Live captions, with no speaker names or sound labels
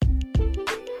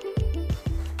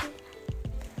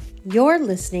You're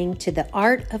listening to the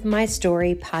Art of My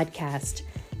Story podcast,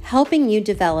 helping you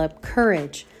develop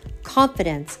courage,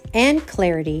 confidence, and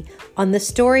clarity on the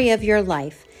story of your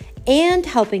life, and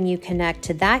helping you connect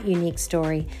to that unique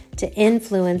story to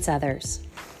influence others.